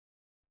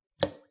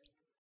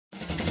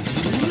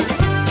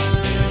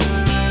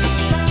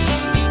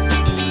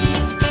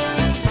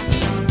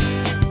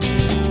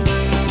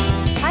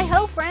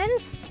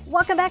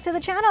back to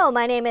the channel.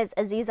 My name is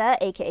Aziza,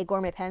 aka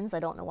Gourmet Pens. I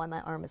don't know why my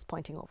arm is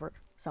pointing over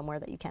somewhere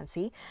that you can't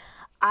see.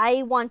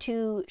 I want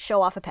to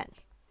show off a pen.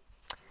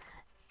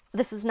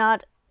 This is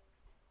not...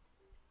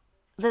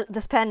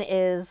 This pen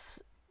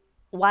is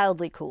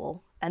wildly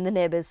cool, and the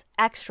nib is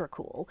extra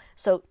cool.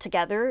 So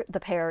together, the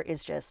pair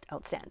is just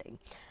outstanding.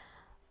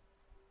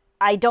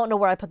 I don't know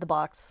where I put the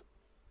box.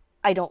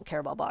 I don't care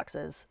about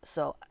boxes,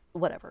 so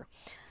whatever.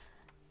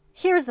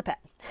 Here's the pen.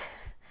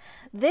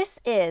 This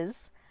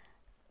is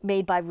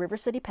made by River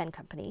City Pen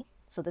Company.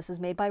 So this is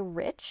made by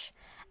Rich,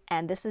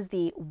 and this is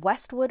the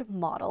Westwood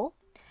model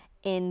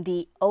in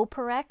the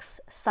Oparex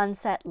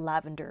Sunset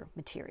Lavender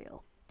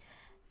material.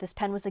 This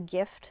pen was a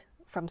gift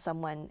from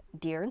someone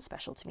dear and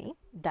special to me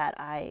that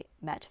I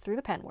met through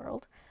the pen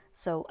world.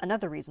 So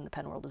another reason the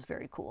pen world is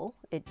very cool.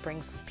 It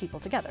brings people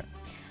together.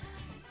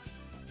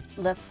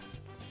 Let's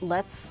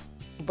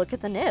look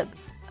at the nib,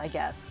 I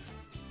guess.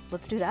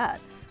 Let's do that.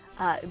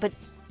 But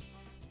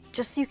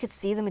just so you could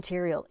see the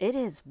material, it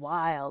is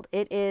wild.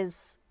 It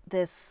is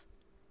this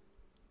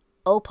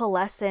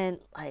opalescent,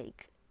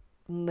 like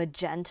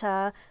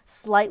magenta,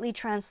 slightly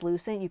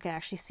translucent. You can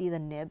actually see the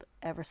nib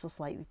ever so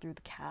slightly through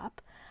the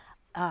cap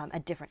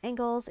at different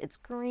angles. It's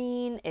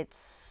green,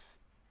 it's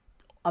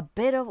a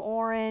bit of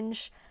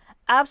orange.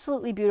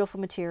 Absolutely beautiful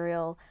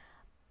material.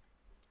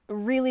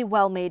 Really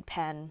well made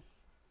pen.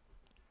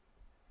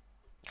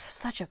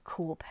 Such a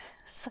cool pen.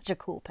 Such a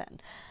cool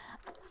pen.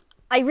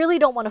 I really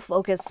don't want to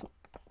focus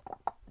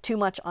too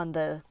much on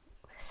the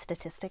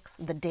statistics,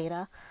 the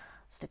data.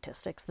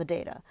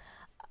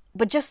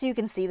 But just so you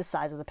can see the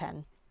size of the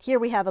pen. Here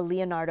we have a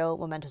Leonardo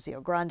Momento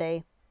Zero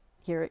Grande.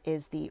 Here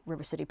is the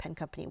River City Pen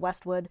Company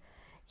Westwood.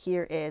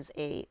 Here is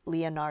a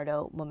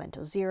Leonardo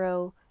Momento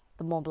Zero,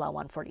 the Mont Blanc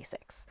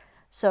 146.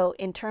 So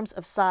in terms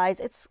of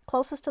size, it's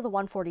closest to the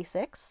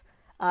 146.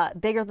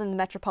 Bigger than the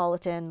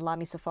Metropolitan,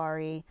 Lamy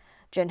Safari,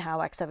 Jinhao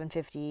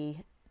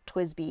X750,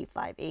 Twisby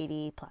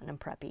 580, Platinum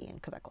Preppy,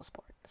 and Quebeco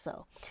Sport.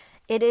 So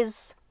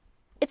it's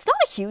not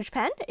a huge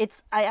pen.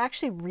 I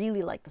actually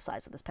really like the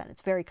size of this pen.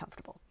 It's very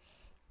comfortable.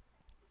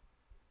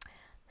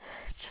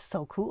 It's just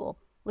so cool.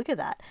 Look at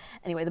that.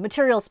 Anyway, the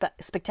material is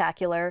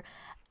spectacular,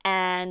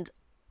 and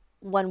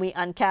when we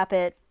uncap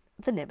it,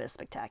 the nib is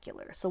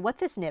spectacular. So what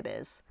this nib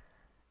is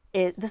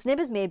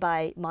made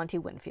by Monty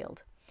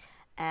Winnfield,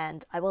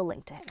 and I will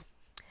link to him.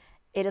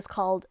 It is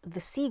called the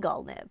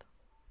Seagull nib.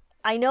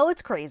 I know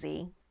it's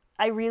crazy.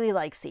 I really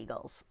like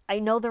seagulls. I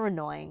know they're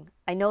annoying.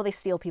 I know they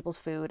steal people's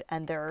food,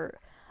 and they're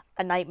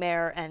a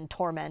nightmare and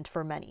torment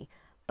for many.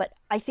 But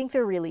I think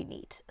they're really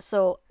neat.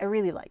 So I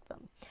really like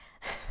them.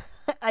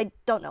 I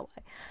don't know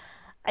why.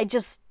 I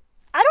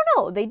don't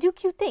know. They do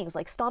cute things,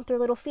 like stomp their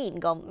little feet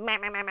and go meh,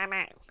 meh, meh, meh,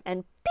 meh,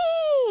 and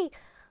pee,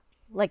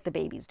 like the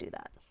babies do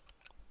that.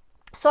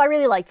 So I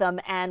really like them.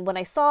 And when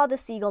I saw the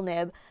Seagull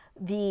nib,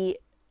 the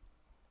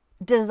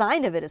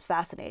design of it is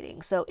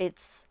fascinating. So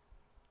it's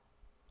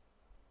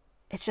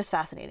just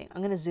fascinating.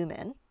 I'm going to zoom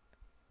in.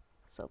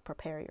 So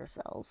prepare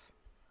yourselves.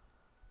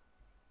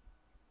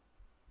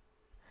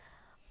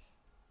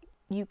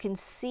 You can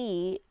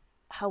see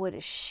how it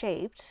is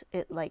shaped.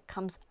 It like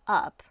comes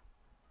up.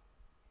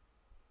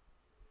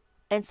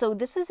 And so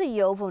this is a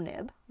Yovo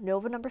nib,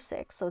 Nova number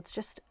 6. So it's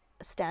just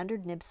a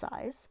standard nib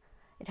size.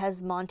 It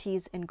has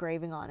Monty's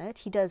engraving on it.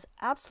 He does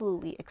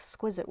absolutely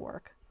exquisite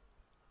work.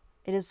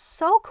 It is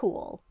so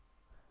cool.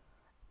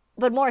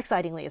 But more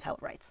excitingly is how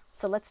it writes.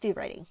 So let's do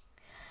writing.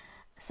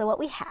 So what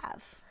we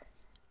have,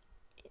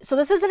 so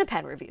this isn't a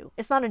pen review.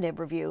 It's not a nib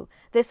review.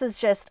 This is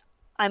just,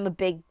 I'm a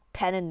big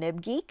pen and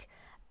nib geek,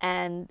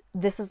 and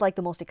this is like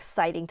the most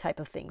exciting type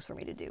of things for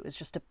me to do, is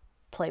just to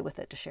play with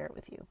it, to share it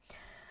with you.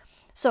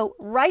 So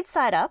right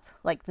side up,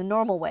 like the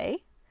normal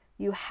way,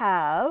 you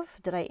have,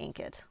 did I ink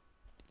it?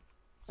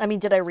 I mean,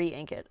 did I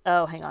re-ink it?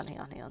 Oh, hang on.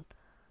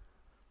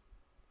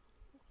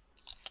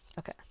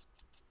 Okay.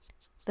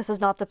 This is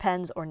not the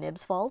pen's or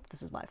nib's fault.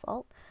 This is my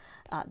fault.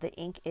 The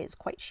ink is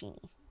quite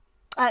sheeny.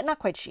 Not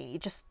quite sheeny,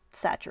 just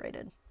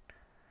saturated.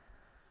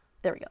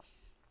 There we go.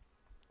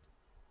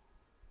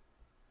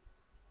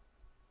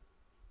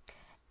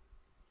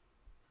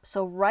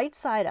 So right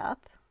side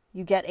up,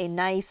 you get a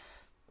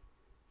nice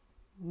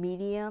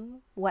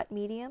medium, wet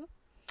medium.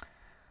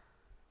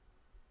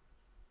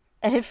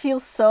 And it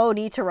feels so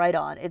neat to write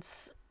on.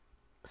 It's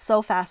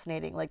so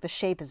fascinating. Like the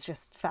shape is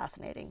just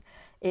fascinating.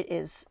 It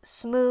is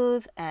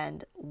smooth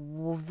and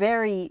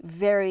very,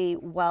 very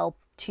well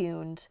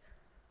tuned.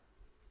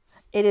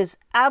 It is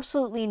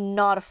absolutely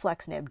not a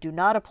flex nib. Do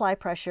not apply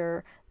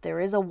pressure.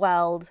 There is a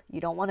weld. You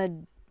don't want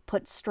to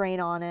put strain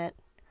on it.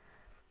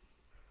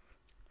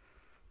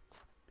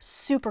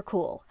 Super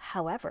cool.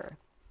 However,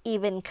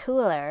 even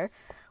cooler,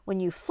 when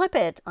you flip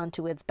it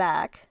onto its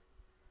back,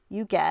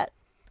 you get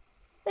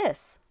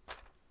this.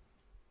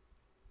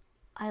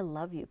 I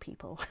love you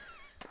people.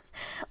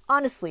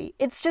 Honestly,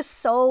 it's just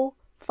so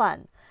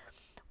fun.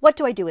 What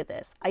do I do with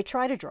this? I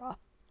try to draw.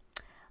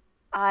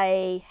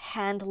 I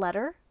hand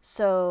letter.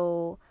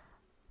 So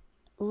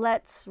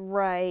let's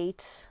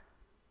write,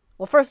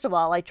 well, first of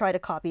all, I try to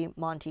copy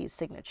Monty's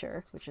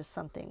signature, which is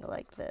something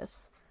like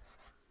this.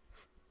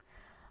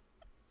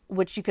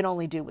 which you can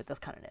only do with this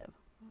kind of nib.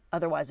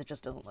 Otherwise, it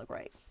just doesn't look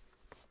right.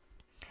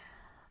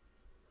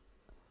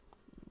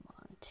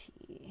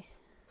 Monty.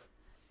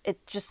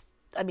 It just,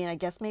 I mean, I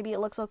guess maybe it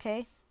looks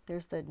okay.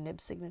 There's the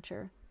nib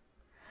signature.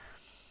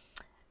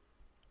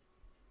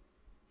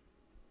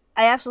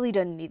 I absolutely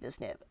don't need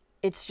this nib.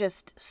 It's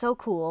just so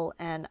cool,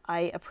 and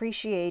I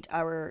appreciate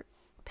our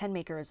pen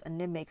makers and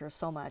nib makers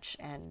so much,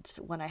 and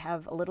when I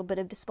have a little bit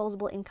of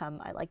disposable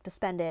income, I like to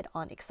spend it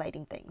on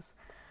exciting things,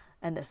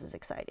 and this is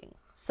exciting.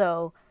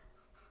 So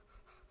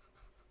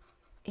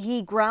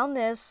he ground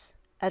this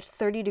at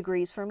 30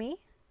 degrees for me.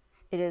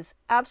 It is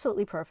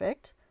absolutely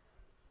perfect.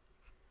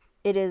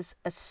 It is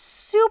a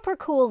super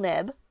cool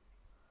nib,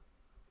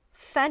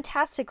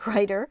 fantastic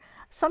writer.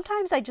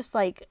 Sometimes I just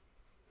like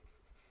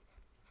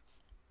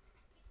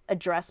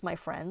address my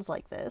friends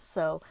like this,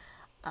 so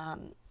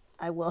I'll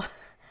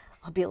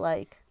be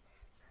like,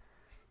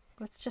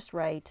 let's just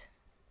write,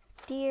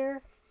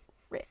 Dear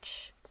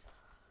Rich.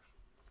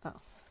 Oh,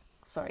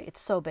 sorry,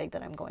 it's so big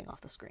that I'm going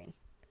off the screen.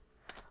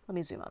 Let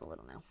me zoom out a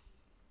little now.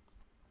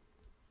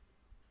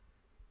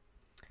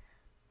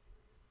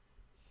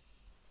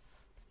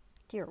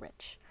 Dear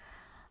Rich.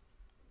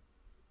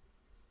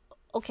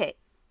 Okay,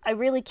 I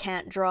really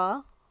can't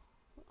draw.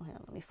 Hang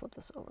on, let me flip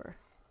this over.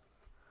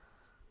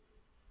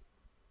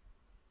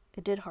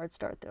 It did hard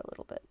start there a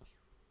little bit.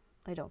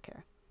 I don't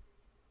care.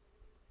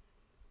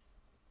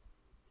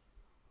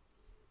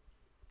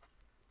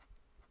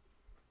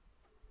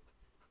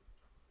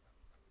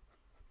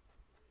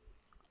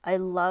 I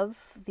love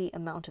the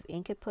amount of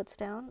ink it puts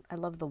down. I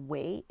love the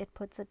way it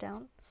puts it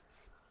down.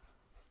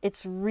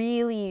 It's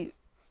really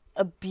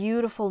a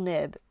beautiful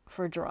nib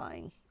for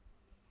drawing.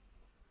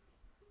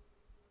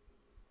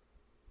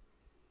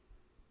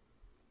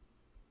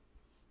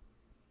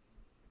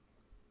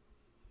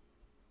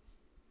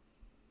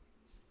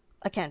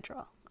 I can't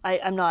draw.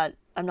 I'm not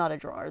a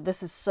drawer.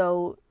 This is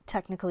so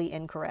technically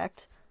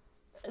incorrect.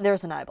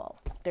 There's an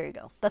eyeball. There you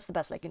go. That's the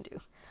best I can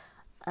do.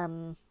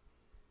 I'm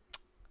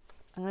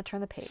going to turn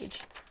the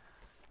page.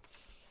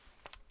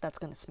 That's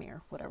going to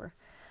smear, whatever.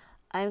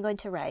 I'm going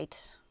to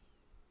write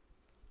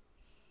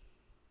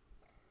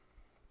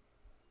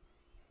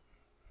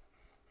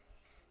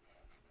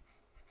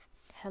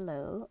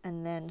hello,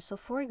 and then, so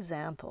for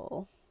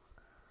example,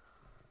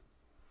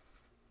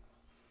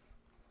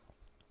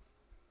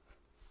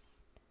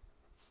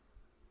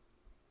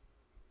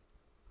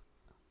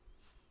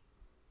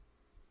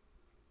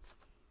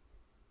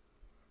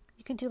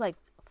 you can do like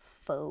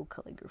faux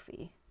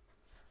calligraphy.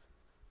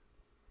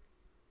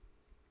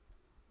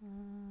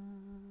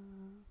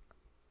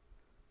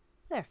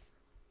 There.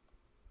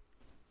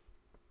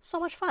 So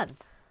much fun.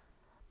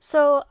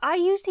 So I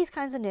use these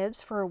kinds of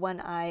nibs for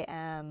when I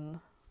am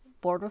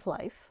bored with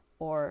life,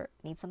 or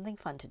need something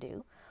fun to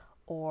do,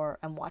 or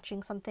I'm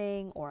watching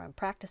something, or I'm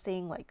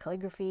practicing like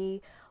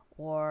calligraphy,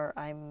 or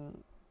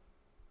I'm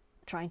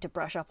trying to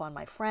brush up on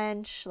my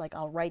French. Like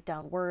I'll write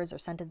down words or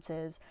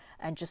sentences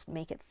and just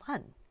make it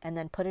fun, and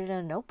then put it in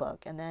a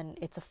notebook, and then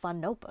it's a fun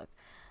notebook.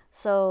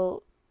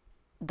 So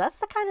that's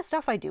the kind of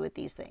stuff I do with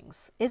these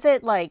things. Is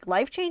it like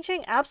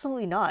life-changing?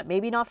 Absolutely not.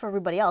 Maybe not for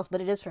everybody else,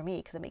 but it is for me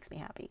because it makes me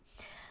happy.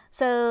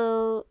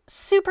 So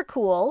super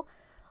cool.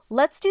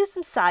 Let's do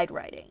some side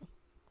writing.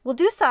 We'll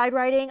do side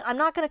writing. I'm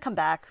not going to come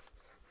back.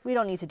 We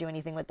don't need to do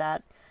anything with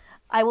that.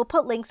 I will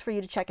put links for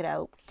you to check it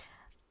out.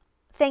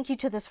 Thank you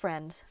to this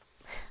friend.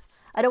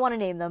 I don't want to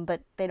name them, but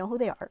they know who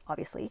they are,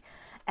 obviously.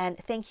 And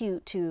thank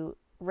you to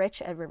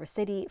Rich at River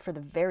City for the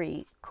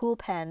very cool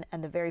pen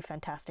and the very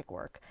fantastic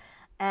work.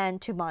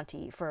 And to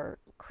Monty for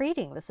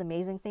creating this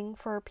amazing thing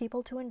for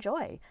people to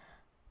enjoy.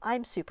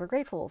 I'm super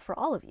grateful for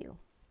all of you.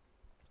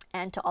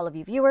 And to all of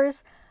you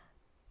viewers,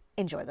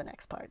 enjoy the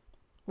next part.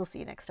 We'll see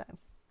you next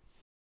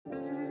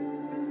time.